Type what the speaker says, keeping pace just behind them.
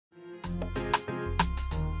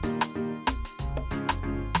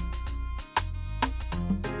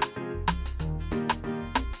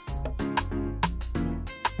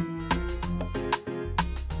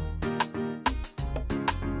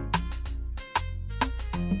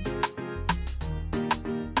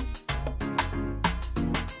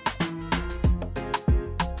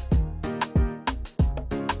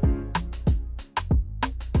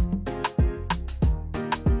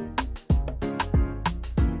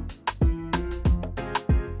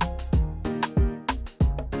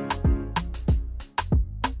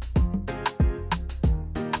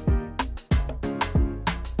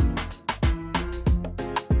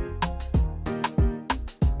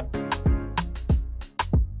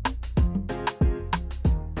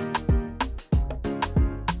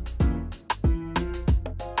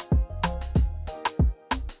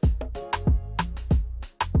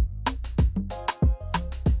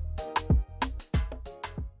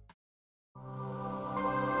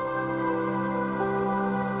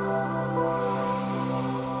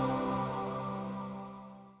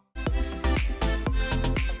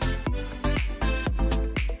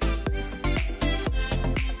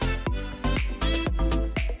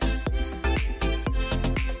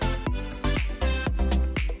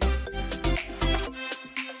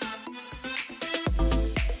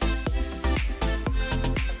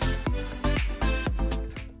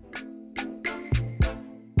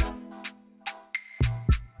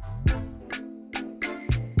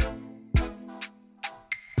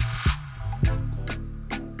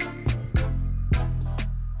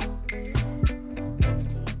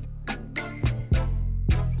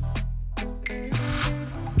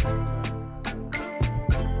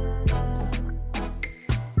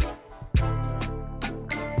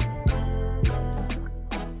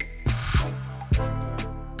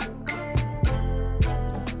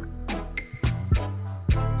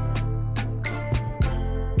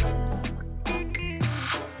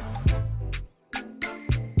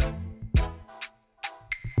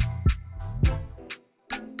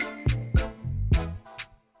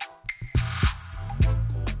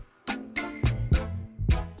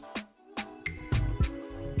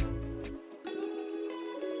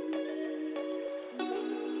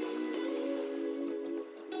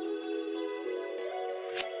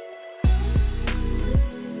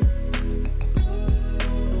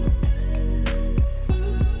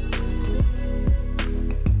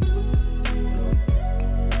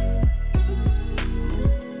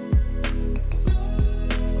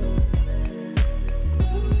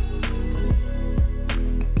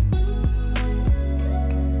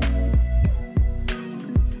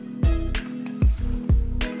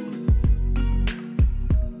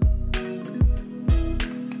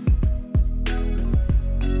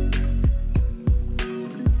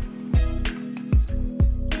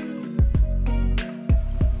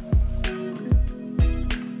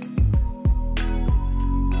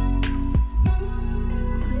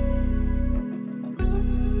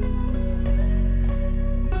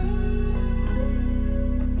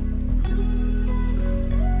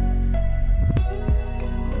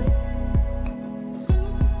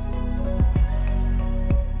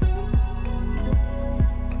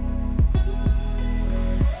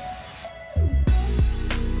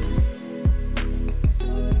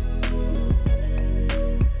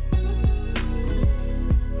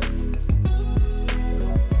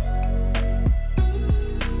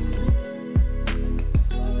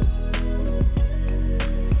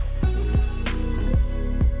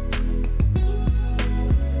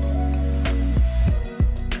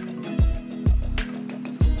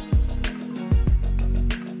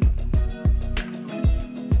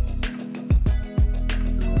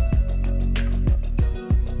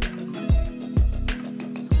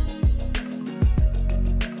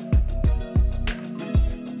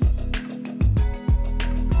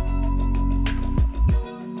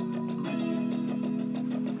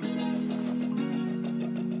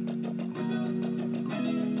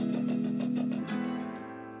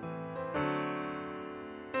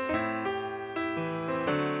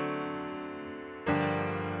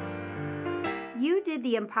did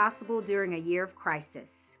the impossible during a year of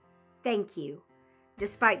crisis. Thank you.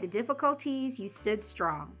 Despite the difficulties, you stood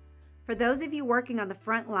strong. For those of you working on the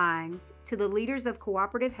front lines, to the leaders of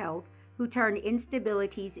cooperative health who turned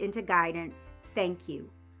instabilities into guidance, thank you.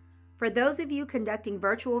 For those of you conducting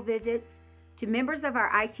virtual visits, to members of our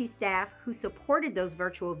IT staff who supported those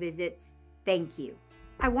virtual visits, thank you.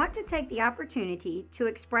 I want to take the opportunity to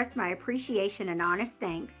express my appreciation and honest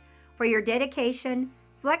thanks for your dedication,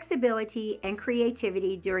 flexibility, and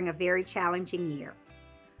creativity during a very challenging year.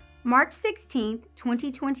 March 16,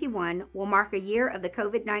 2021 will mark a year of the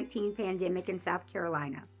COVID-19 pandemic in South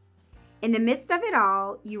Carolina. In the midst of it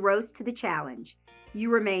all, you rose to the challenge.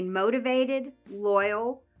 You remained motivated,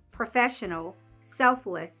 loyal, professional,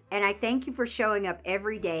 selfless, and I thank you for showing up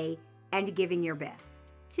every day and giving your best.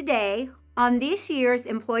 Today, on this year's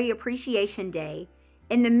Employee Appreciation Day,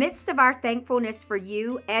 in the midst of our thankfulness for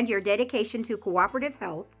you and your dedication to cooperative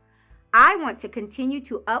health, I want to continue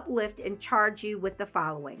to uplift and charge you with the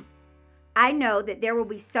following. I know that there will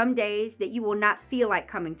be some days that you will not feel like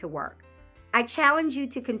coming to work. I challenge you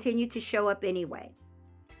to continue to show up anyway.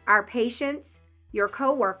 Our patients, your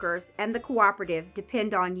coworkers, and the cooperative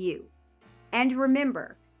depend on you. And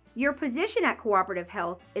remember, your position at Cooperative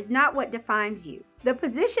Health is not what defines you. The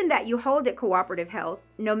position that you hold at Cooperative Health,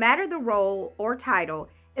 no matter the role or title,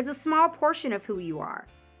 is a small portion of who you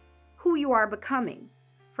are becoming.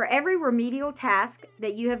 For every remedial task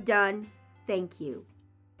that you have done, thank you.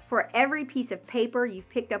 For every piece of paper you've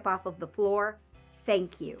picked up off of the floor,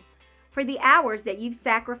 thank you. For the hours that you've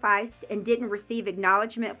sacrificed and didn't receive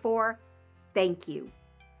acknowledgement for, thank you.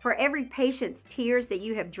 For every patient's tears that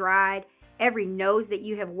you have dried, every nose that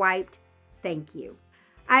you have wiped, thank you.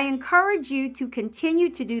 I encourage you to continue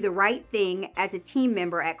to do the right thing as a team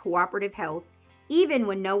member at Cooperative Health, even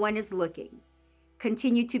when no one is looking.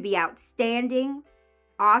 Continue to be outstanding,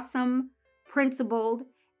 awesome, principled,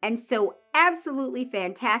 and so absolutely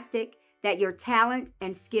fantastic that your talent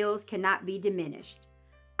and skills cannot be diminished.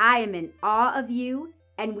 I am in awe of you,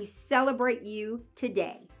 and we celebrate you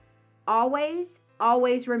today. Always,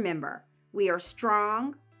 always remember, we are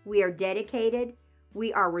strong, we are dedicated,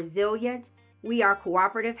 we are resilient, we are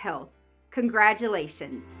Cooperative Health.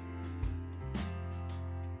 Congratulations.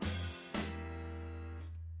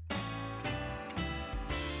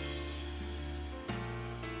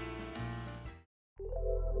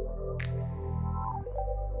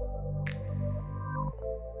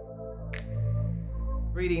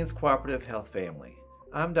 Greetings, Cooperative Health family.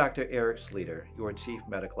 I'm Dr. Eric Schlueter, your Chief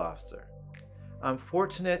Medical Officer. I'm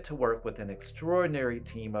fortunate to work with an extraordinary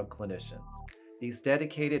team of clinicians. These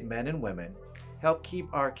dedicated men and women help keep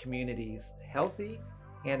our communities healthy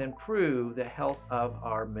and improve the health of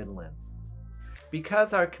our Midlands.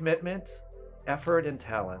 Because our commitment, effort, and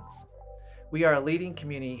talents, we are a leading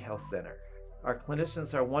community health center. Our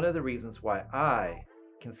clinicians are one of the reasons why I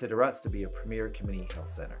consider us to be a premier community health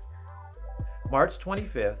center. March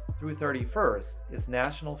 25th through 31st is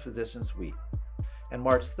National Physicians Week, and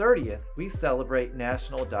March 30th we celebrate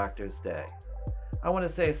National Doctors Day. I want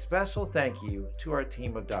to say a special thank you to our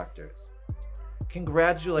team of doctors.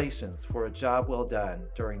 Congratulations for a job well done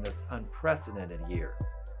during this unprecedented year.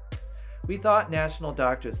 We thought National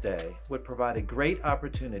Doctors Day would provide a great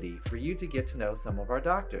opportunity for you to get to know some of our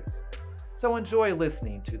doctors, so enjoy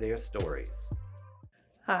listening to their stories.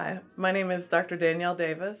 Hi, my name is Dr. Danielle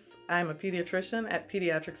Davis. I'm a pediatrician at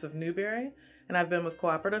Pediatrics of Newberry, and I've been with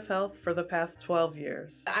Cooperative Health for the past 12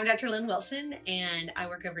 years. I'm Dr. Lynn Wilson, and I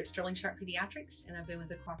work over at Sterling Sharp Pediatrics, and I've been with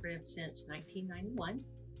the Cooperative since 1991.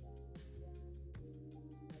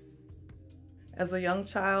 As a young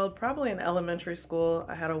child, probably in elementary school,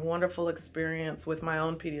 I had a wonderful experience with my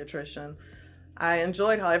own pediatrician. I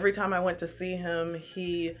enjoyed how every time I went to see him,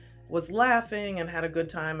 he was laughing and had a good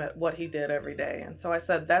time at what he did every day. And so I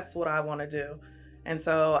said, that's what I want to do. And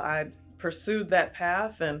so I pursued that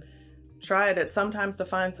path and tried at sometimes to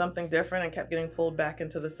find something different and kept getting pulled back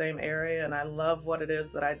into the same area. And I love what it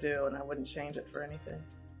is that I do, and I wouldn't change it for anything.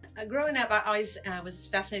 Growing up, I always was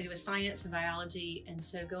fascinated with science and biology, and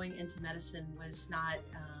so going into medicine was not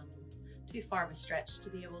too far of a stretch to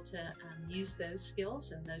be able to use those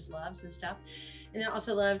skills and those loves and stuff. And then I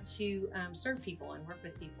also loved to serve people and work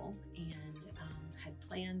with people, and had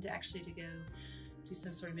planned actually to go do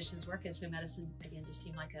some sort of missions work, and so medicine again just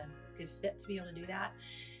seemed like a good fit to be able to do that.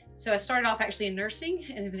 So I started off actually in nursing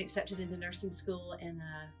and have been accepted into nursing school, and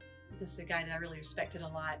just a guy that I really respected a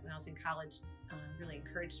lot when I was in college really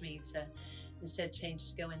encouraged me to instead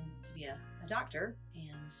change to go in to be a doctor.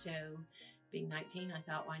 And so being 19, I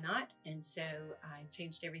thought, why not? And so I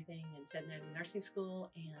changed everything and said no to nursing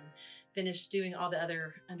school and finished doing all the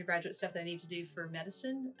other undergraduate stuff that I need to do for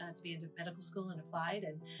medicine to be into medical school and applied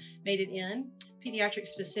and made it in. Pediatrics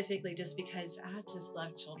specifically just because I just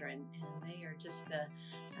love children and they are just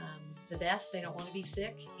the best. They don't want to be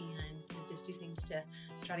sick and they just do things to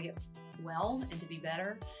try to get well and to be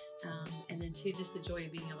better. And then too, just the joy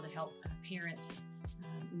of being able to help parents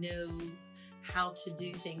know how to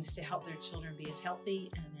do things to help their children be as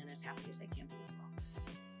healthy and then as happy as they can be as well.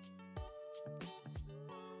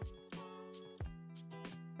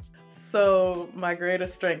 So my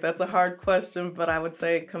greatest strength, that's a hard question, but I would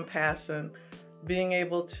say compassion. Being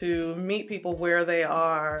able to meet people where they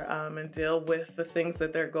are and deal with the things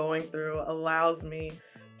that they're going through allows me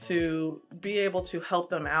to be able to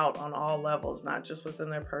help them out on all levels, not just within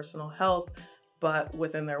their personal health, but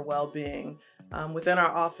within their well-being. Within our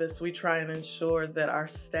office, we try and ensure that our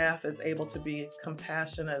staff is able to be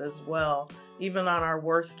compassionate as well. Even on our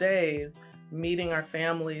worst days, meeting our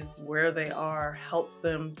families where they are helps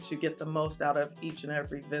them to get the most out of each and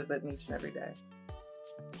every visit and each and every day.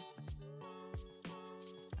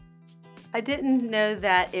 I didn't know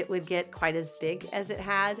that it would get quite as big as it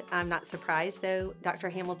had. I'm not surprised though. Dr.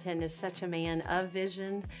 Hamilton is such a man of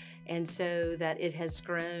vision, and so that it has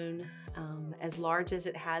grown as large as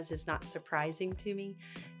it has is not surprising to me,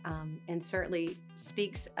 and certainly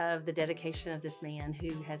speaks of the dedication of this man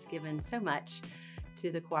who has given so much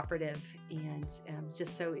to the cooperative, and I'm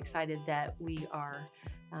just so excited that we are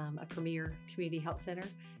a premier community health center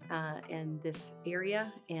in this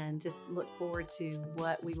area, and just look forward to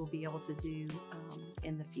what we will be able to do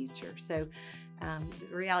in the future. So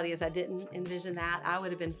the reality is I didn't envision that. I would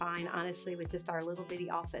have been fine, honestly, with just our little bitty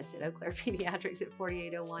office at Eau Claire Pediatrics at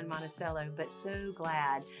 4801 Monticello, but so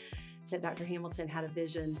glad that Dr. Hamilton had a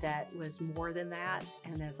vision that was more than that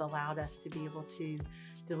and has allowed us to be able to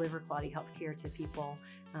deliver quality health care to people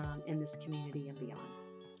in this community and beyond.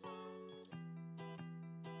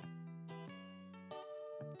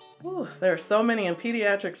 Ooh, there are so many in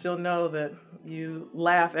pediatrics. You'll know that you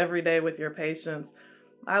laugh every day with your patients.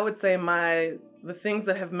 I would say the things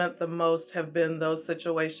that have meant the most have been those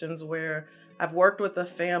situations where I've worked with a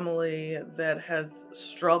family that has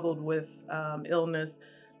struggled with illness.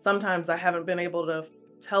 Sometimes I haven't been able to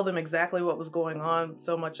tell them exactly what was going on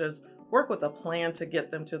so much as work with a plan to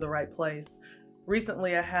get them to the right place.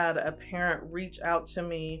 Recently, I had a parent reach out to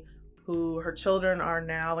me who her children are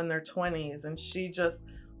now in their 20s, and she just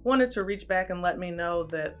wanted to reach back and let me know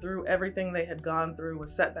that through everything they had gone through with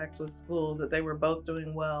setbacks with school, that they were both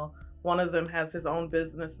doing well. One of them has his own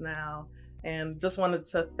business now, and just wanted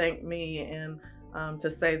to thank me and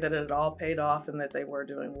to say that it all paid off and that they were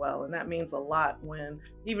doing well. And that means a lot when,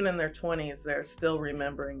 even in their 20s, they're still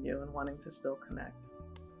remembering you and wanting to still connect.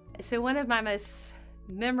 So one of my most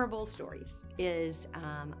memorable stories is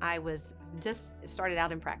I was just started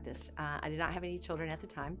out in practice. I did not have any children at the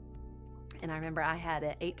time. And I remember I had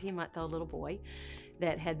an 18-month-old little boy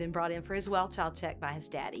that had been brought in for his well child check by his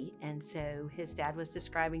daddy. And so his dad was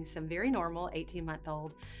describing some very normal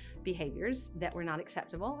 18-month-old behaviors that were not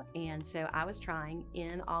acceptable. And so I was trying,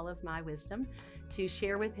 in all of my wisdom, to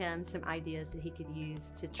share with him some ideas that he could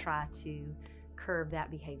use to try to curb that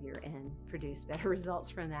behavior and produce better results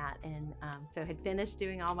from that. And so had finished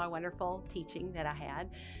doing all my wonderful teaching that I had.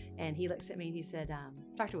 And he looks at me and he said,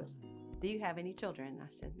 Dr. Wilson, do you have any children? I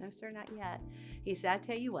said, no, sir, not yet. He said, I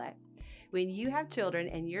tell you what, when you have children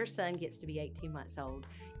and your son gets to be 18 months old,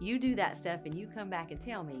 you do that stuff and you come back and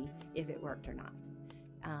tell me if it worked or not.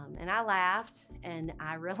 And I laughed, and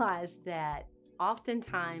I realized that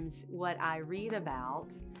oftentimes what I read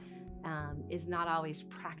about is not always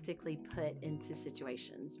practically put into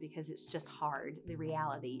situations because it's just hard. The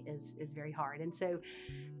reality is very hard. And so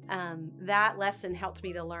that lesson helped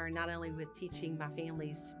me to learn, not only with teaching my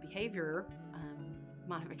family's behavior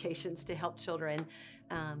modifications to help children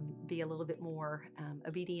be a little bit more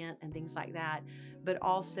obedient and things like that, but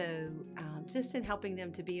also just in helping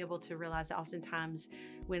them to be able to realize that oftentimes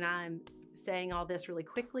when I'm saying all this really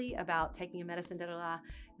quickly about taking a medicine,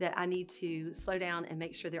 that I need to slow down and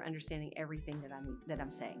make sure they're understanding everything that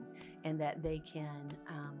I'm saying, and that they can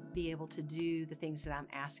be able to do the things that I'm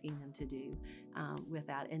asking them to do with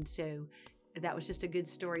that. And so that was just a good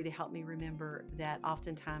story to help me remember that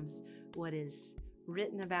oftentimes what is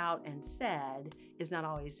written about and said is not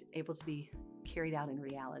always able to be carried out in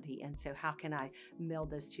reality. And so how can I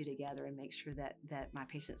meld those two together and make sure that my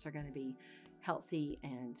patients are going to be healthy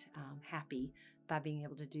and happy by being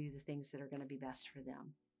able to do the things that are going to be best for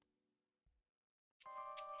them.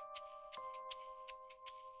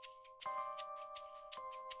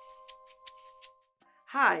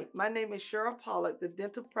 Hi, my name is Cheryl Pollock, the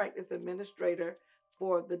Dental Practice Administrator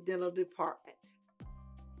for the Dental Department.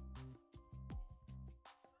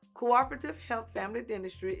 Cooperative Health Family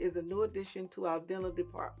Dentistry is a new addition to our dental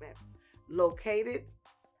department, located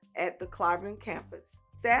at the Clyburn campus.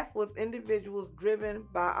 Staffed with individuals driven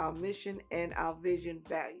by our mission and our vision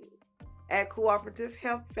values. At Cooperative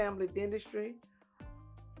Health Family Dentistry,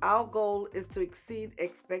 our goal is to exceed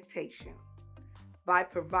expectation by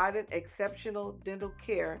providing exceptional dental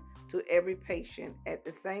care to every patient, at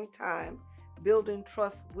the same time building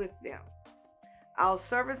trust with them. Our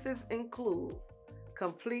services include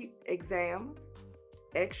complete exams,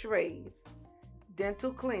 x-rays,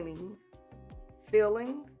 dental cleanings,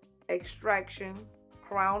 fillings, extraction,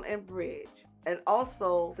 crown and bridge, and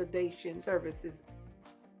also sedation services.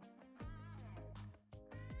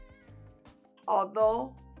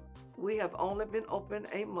 Although we have only been open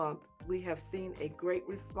a month, we have seen a great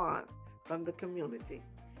response from the community,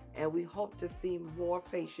 and we hope to see more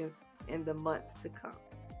patients in the months to come.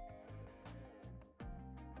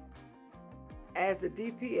 As the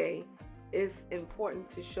DPA, it's important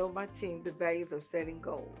to show my team the values of setting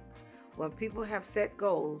goals. When people have set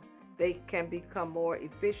goals, they can become more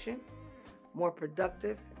efficient, more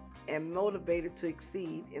productive, and motivated to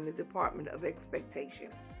exceed in the department of expectation.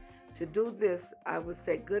 To do this, I would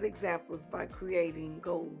set good examples by creating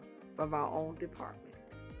goals from our own department.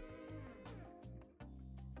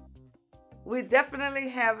 We definitely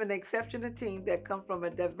have an exceptional team that comes from a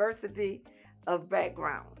diversity of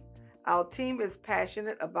backgrounds. Our team is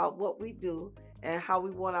passionate about what we do and how we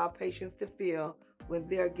want our patients to feel when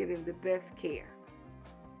they're getting the best care.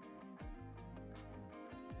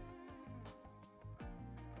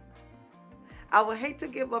 I would hate to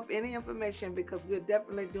give up any information because we're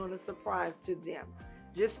definitely doing a surprise to them.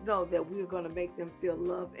 Just know that we're going to make them feel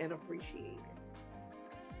loved and appreciated.